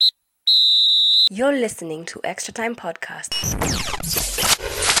You're listening to Extra Time Podcast.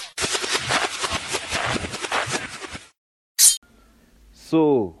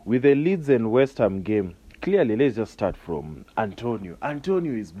 So, with the Leeds and West Ham game, clearly, let's just start from Antonio.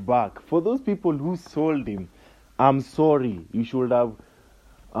 Antonio is back. For those people who sold him, I'm sorry. You should have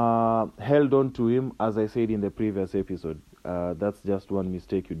held on to him, as I said in the previous episode. That's just one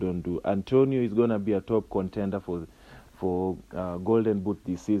mistake you don't do. Antonio is going to be a top contender for Golden Boot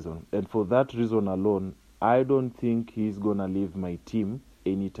this season. And for that reason alone, I don't think he's going to leave my team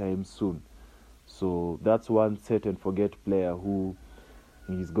anytime soon. So that's one set and forget player who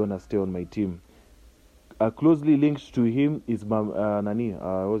is going to stay on my team. Closely linked to him is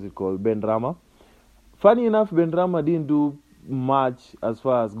Benrahma. Funny enough, Benrahma didn't do much as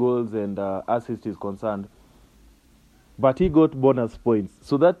far as goals and assists is concerned, but he got bonus points.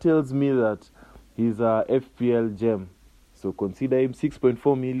 So that tells me that he's a FPL gem. So consider him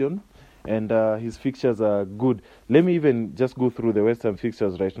 6.4 million, and his fixtures are good. Let me even just go through the West Ham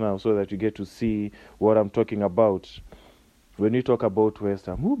fixtures right now so that you get to see what I'm talking about. When we talk about West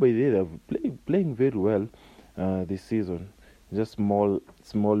Ham, who by the way, they're playing very well this season. Just small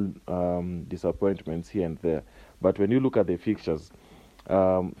disappointments here and there. But when you look at the fixtures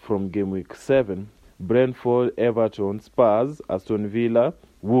from game week 7, Brentford, Everton, Spurs, Aston Villa,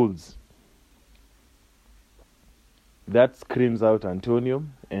 Wolves. That screams out Antonio,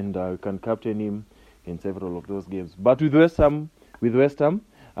 and you can captain him in several of those games. But with West Ham,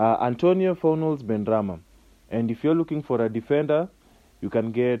 Antonio funnels Benrahma. And if you're looking for a defender, you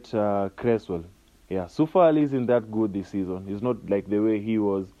can get Cresswell. Yeah, Soufal isn't that good this season. He's not like the way he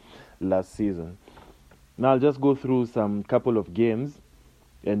was last season. Now I'll just go through some couple of games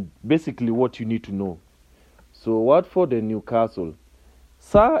and basically what you need to know. So Watford and Newcastle.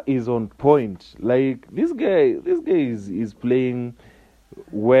 Sarr is on point. Like this guy is playing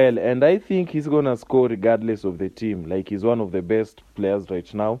well, and I think he's gonna score regardless of the team. Like he's one of the best players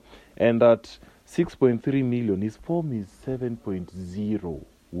right now, and at 6.3 million, his form is 7.0.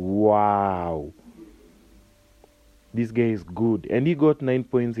 Wow. This guy is good. And he got 9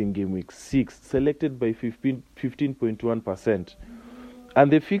 points in game week 6, selected by 15.1%.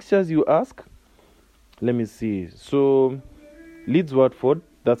 And the fixtures you ask? Let me see. So, Leeds Watford,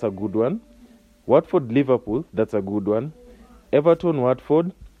 that's a good one. Watford Liverpool, that's a good one. Everton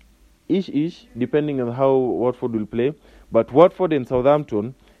Watford, ish, depending on how Watford will play. But Watford and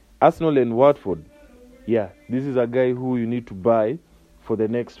Southampton, Arsenal and Watford, yeah, this is a guy who you need to buy for the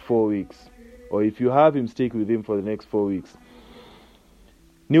next 4 weeks. Or if you have him, stick with him for the next 4 weeks.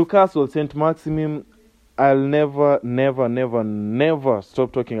 Newcastle, St. Maximin, I'll never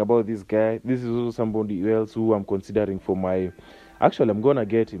stop talking about this guy. This is also somebody else who I'm considering for my... Actually, I'm going to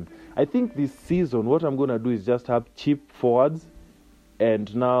get him. I think this season, what I'm going to do is just have cheap forwards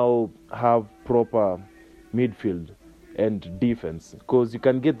and now have proper midfield and defense, because you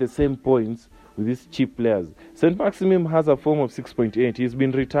can get the same points with these cheap players. St. Maximin has a form of 6.8. He's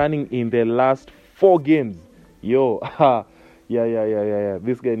been returning in the last 4 games. Yeah.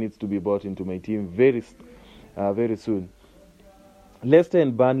 This guy needs to be brought into my team very soon. Leicester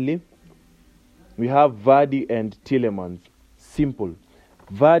and Burnley. We have Vardy and Tielemans. Simple.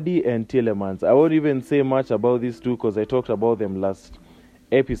 Vardy and Tielemans. I won't even say much about these two because I talked about them last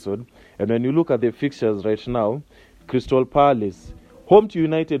episode. And when you look at the fixtures right now, Crystal Palace, home to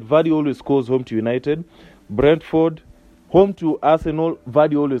United, Vardy always scores home to United. Brentford, home to Arsenal,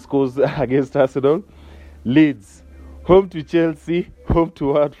 Vardy always scores against Arsenal. Leeds, home to Chelsea, home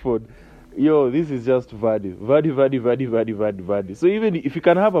to Watford. Yo, this is just Vardy. Vardy. So even if you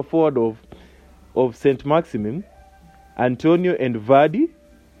can have a forward of St. Maximin, Antonio and Vardy,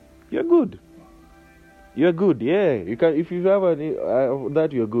 you're good. You're good, yeah. You can, if you have that,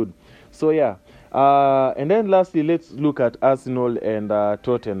 you're good. So yeah. And then lastly, let's look at Arsenal and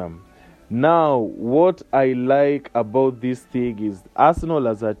Tottenham. Now, what I like about this thing is Arsenal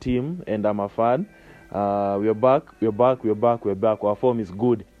as a team, and I'm a fan. We're back. Our form is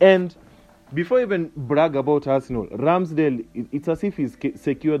good. And before I even brag about Arsenal, Ramsdale, it's as if he's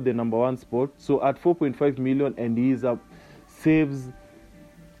secured the number 1 spot. So at 4.5 million, and he is a saves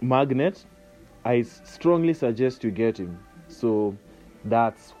magnet, I strongly suggest you get him. So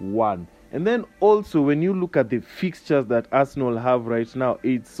that's one. And then also, when you look at the fixtures that Arsenal have right now,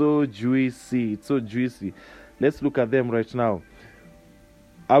 it's so juicy. Let's look at them right now.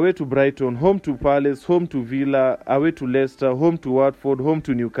 Away to Brighton, home to Palace, home to Villa, away to Leicester, home to Watford, home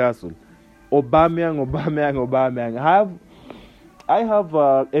to Newcastle. Aubameyang. I have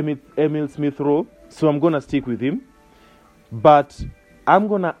Emil Smith-Rowe, so I'm going to stick with him. But I'm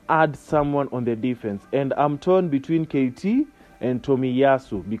going to add someone on the defense. And I'm torn between KT and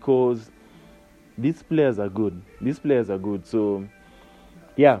Tomiyasu, because These players are good. So,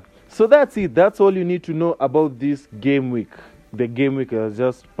 yeah. So that's it. That's all you need to know about this game week. The game week has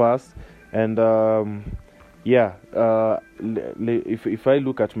just passed. And, if I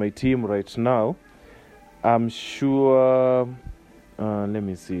look at my team right now, I'm sure... let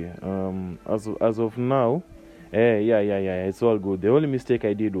me see. As of now, it's all good. The only mistake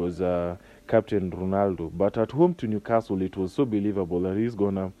I did was Captain Ronaldo. But at home to Newcastle, it was so believable that he's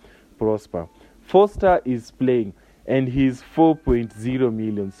going to prosper. Foster is playing, and he's 4.0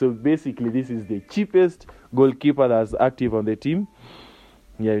 million. So basically, this is the cheapest goalkeeper that's active on the team.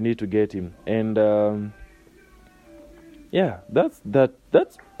 Yeah, you need to get him. And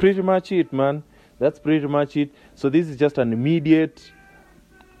that's pretty much it, man. That's pretty much it. So this is just an immediate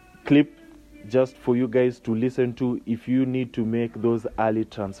clip just for you guys to listen to if you need to make those early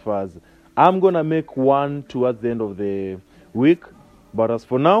transfers. I'm going to make one towards the end of the week. But as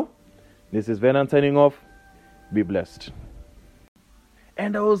for now, this is Venan signing off. Be blessed.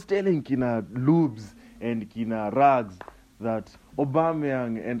 And I was telling Kina Lubes and Kina Rags that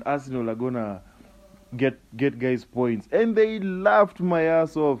Aubameyang and Arsenal are going to get guys points. And they laughed my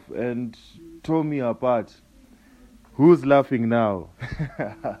ass off and tore me apart. Who's laughing now?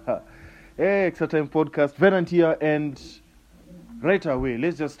 Hey, Extra Time Podcast, Venant here, and right away,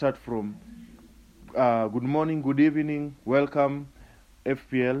 let's just start from good morning, good evening, welcome,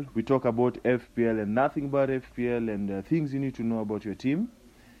 FPL. We talk about FPL and nothing but FPL and things you need to know about your team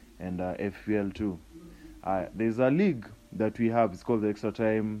and FPL too. There's a league that we have, it's called the Extra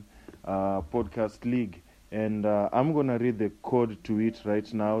Time Podcast League. And I'm going to read the code to it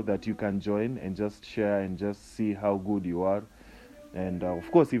right now that you can join and just share and just see how good you are. And of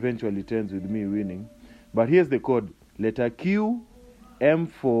course, eventually it ends with me winning. But here's the code. Letter Q, M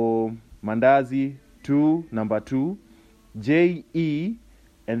for Mandazi, 2, number 2, J, E,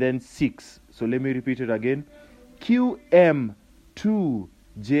 and then 6. So let me repeat it again. Q, M, 2,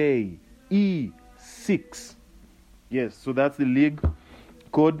 J, E, 6. Yes, so that's the league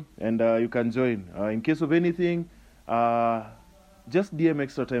code, and you can join. In case of anything, just DM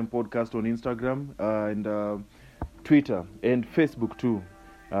Extra Time Podcast on Instagram and Twitter and Facebook too.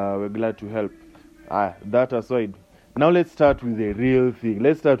 We're glad to help. That aside, now let's start with the real thing.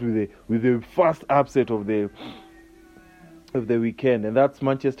 Let's start with the first upset of the weekend, and that's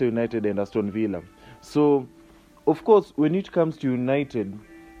Manchester United and Aston Villa. So, of course, when it comes to United,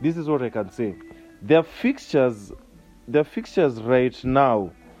 this is what I can say. Their fixtures right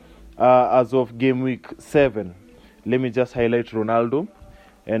now, as of game week 7, let me just highlight Ronaldo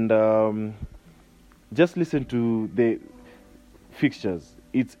and just listen to the fixtures.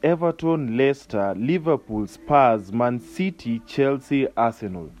 It's Everton, Leicester, Liverpool, Spurs, Man City, Chelsea,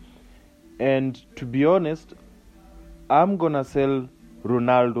 Arsenal. And to be honest, I'm gonna sell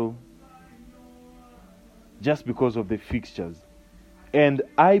Ronaldo just because of the fixtures. And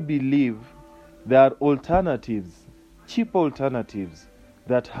I believe there are alternatives, cheap alternatives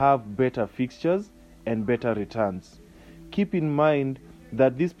that have better fixtures and better returns. Keep in mind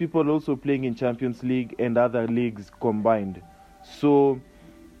that these people are also playing in Champions League and other leagues combined. So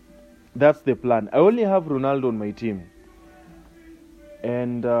that's the plan. I only have Ronaldo on my team.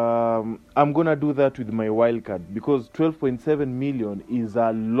 And I'm going to do that with my wildcard because 12.7 million is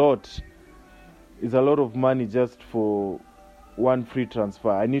a lot. Is a lot of money just for one free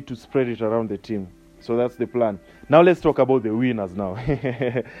transfer. I need to spread it around the team. So that's the plan. Now let's talk about the winners now.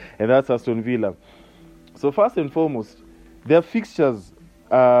 And that's Aston Villa. So first and foremost, their fixtures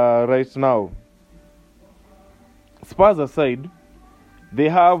right now, Spurs aside, they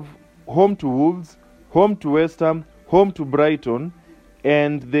have home to Wolves, home to West Ham, home to Brighton,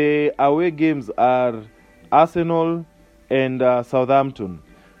 and the away games are Arsenal and Southampton.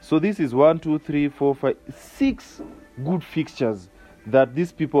 So this is 1, 2, 3, 4, 5, 6 good fixtures that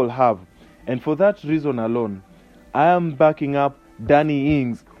these people have. And for that reason alone, I am backing up Danny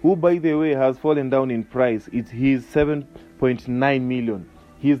Ings, who by the way has fallen down in price. He's 7.9 million.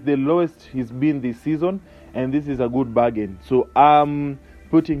 He's the lowest he's been this season, and this is a good bargain. So I'm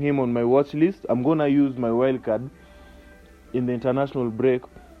putting him on my watch list. I'm going to use my wildcard in the international break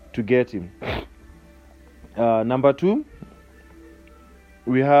to get him. Number 2,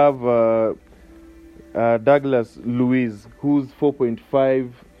 we have Douglas Luiz, who's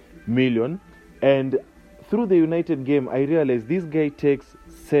 4.5 million. And through the United game, I realized this guy takes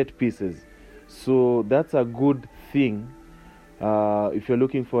set pieces. So that's a good thing if you're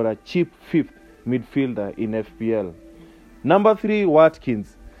looking for a cheap fifth midfielder in FPL. Number 3,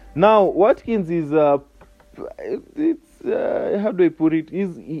 Watkins. Now, Watkins is how do I put it?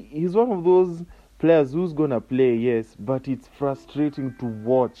 He's one of those players who's gonna play, yes, but it's frustrating to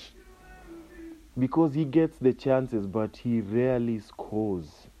watch. because he gets the chances, but he rarely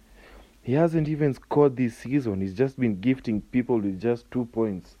scores. He hasn't even scored this season. He's just been gifting people with just 2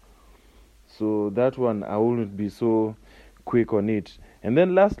 points. So that one, I wouldn't be so quick on it. And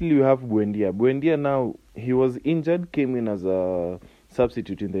then lastly, we have Buendia. Buendia now, he was injured, came in as a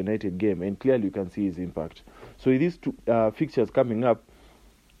substitute in the United game, and clearly you can see his impact. So with these two fixtures coming up,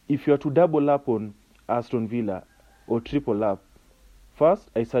 if you are to double up on Aston Villa or triple up, first,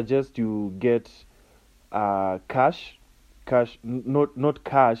 I suggest you get cash, not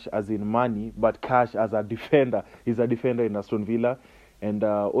cash as in money, but cash as a defender. He's a defender in Aston Villa, and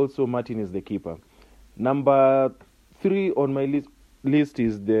also Martin is the keeper. Number 3 on my list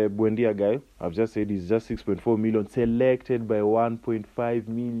is the Buendia guy. I've just said he's just 6.4 million, selected by 1.5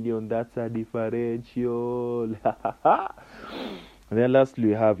 million. That's a differential. And then lastly,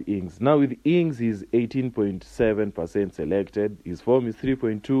 we have Ings. Now with Ings, he's 18.7% selected. His form is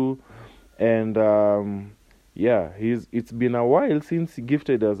 3.2. And it's been a while since he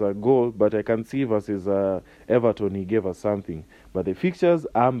gifted us a goal, but I can see versus Everton, he gave us something. But the fixtures,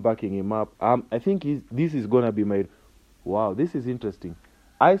 I'm backing him up. I think this is going to be my... Wow, this is interesting.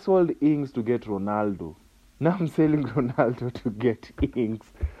 I sold Ings to get Ronaldo. Now I'm selling Ronaldo to get Ings.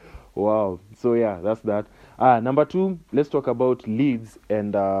 Wow. So yeah, that's that. Number 2, let's talk about Leeds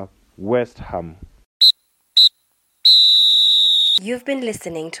and West Ham. You've been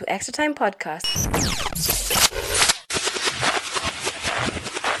listening to Extra Time Podcast.